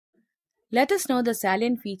Let us know the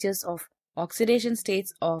salient features of oxidation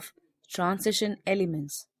states of transition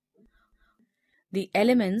elements. The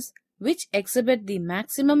elements which exhibit the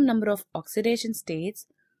maximum number of oxidation states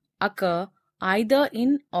occur either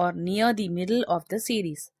in or near the middle of the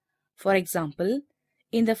series. For example,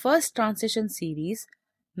 in the first transition series,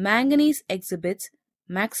 manganese exhibits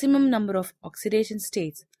maximum number of oxidation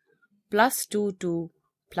states +2 to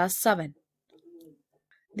 +7.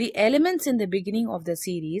 The elements in the beginning of the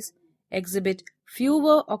series exhibit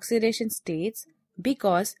fewer oxidation states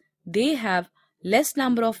because they have less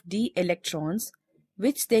number of d electrons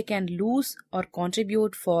which they can lose or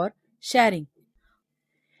contribute for sharing.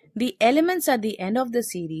 The elements at the end of the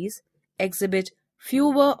series exhibit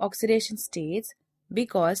fewer oxidation states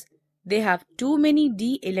because they have too many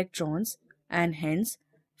d electrons and hence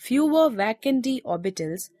fewer vacant d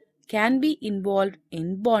orbitals can be involved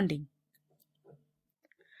in bonding.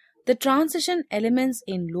 The transition elements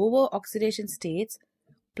in lower oxidation states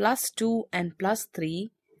 +2 and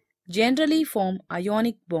 +3 generally form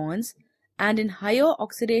ionic bonds and in higher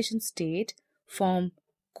oxidation state form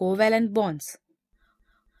covalent bonds.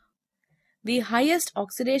 The highest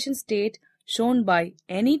oxidation state shown by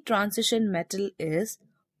any transition metal is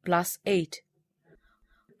 +8.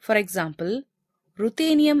 For example,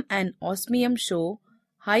 ruthenium and osmium show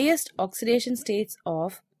highest oxidation states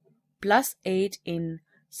of +8 in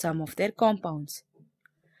some of their compounds.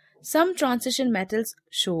 Some transition metals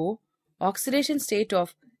show oxidation state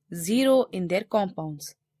of 0 in their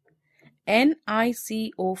compounds.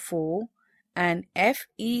 NiCO4 and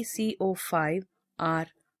FeCO5 are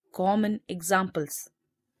common examples.